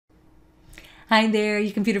Hi there,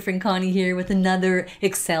 your computer friend Connie here with another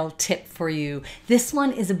Excel tip for you. This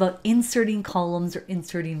one is about inserting columns or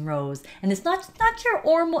inserting rows, and it's not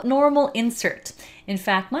your normal insert. In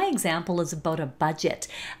fact, my example is about a budget.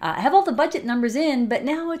 I have all the budget numbers in, but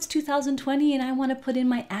now it's 2020 and I want to put in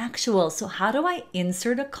my actual. So how do I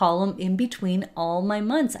insert a column in between all my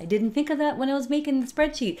months? I didn't think of that when I was making the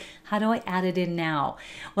spreadsheet. How do I add it in now?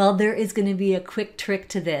 Well, there is going to be a quick trick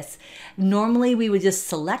to this. Normally we would just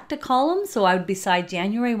select a column. So I would, beside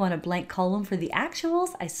January, want a blank column for the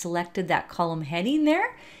actuals. I selected that column heading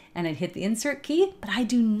there and I'd hit the insert key, but I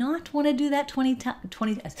do not want to do that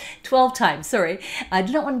 12 times. Sorry, I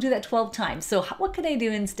do not want to do that 12 times. So what could I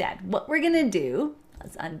do instead? What we're going to do,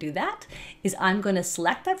 let's undo that, is I'm going to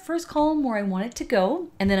select that first column where I want it to go,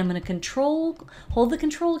 and then I'm going to hold the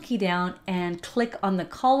control key down and click on the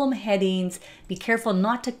column headings. Be careful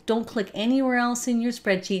don't click anywhere else in your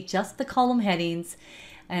spreadsheet, just the column headings.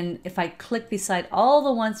 And if I click beside all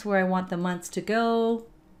the ones where I want the months to go,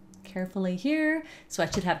 carefully here, so I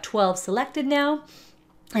should have 12 selected now.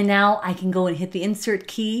 And now I can go and hit the insert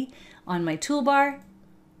key on my toolbar,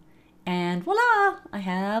 and voila, I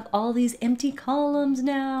have all these empty columns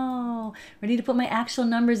now, ready to put my actual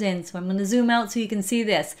numbers in. So I'm going to zoom out so you can see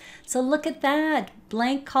this. So look at that,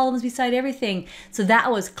 blank columns beside everything. So that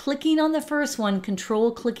was clicking on the first one,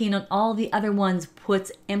 control clicking on all the other ones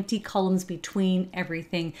puts empty columns between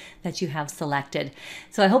everything that you have selected.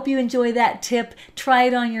 So I hope you enjoy that tip. Try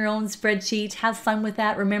it on your own spreadsheet. Have fun with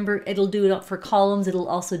that. Remember, it'll do it for columns. It'll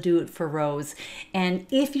also do it for rows. And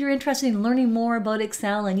if you're interested in learning more about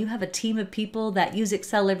Excel and you have a team of people that use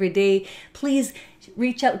Excel every day, please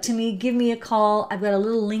reach out to me, give me a call. I've got a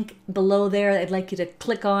little link below there I'd like you to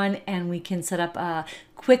click on, and we can set up a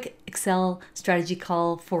quick Excel strategy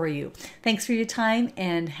call for you. Thanks for your time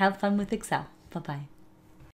and have fun with Excel. Bye-bye.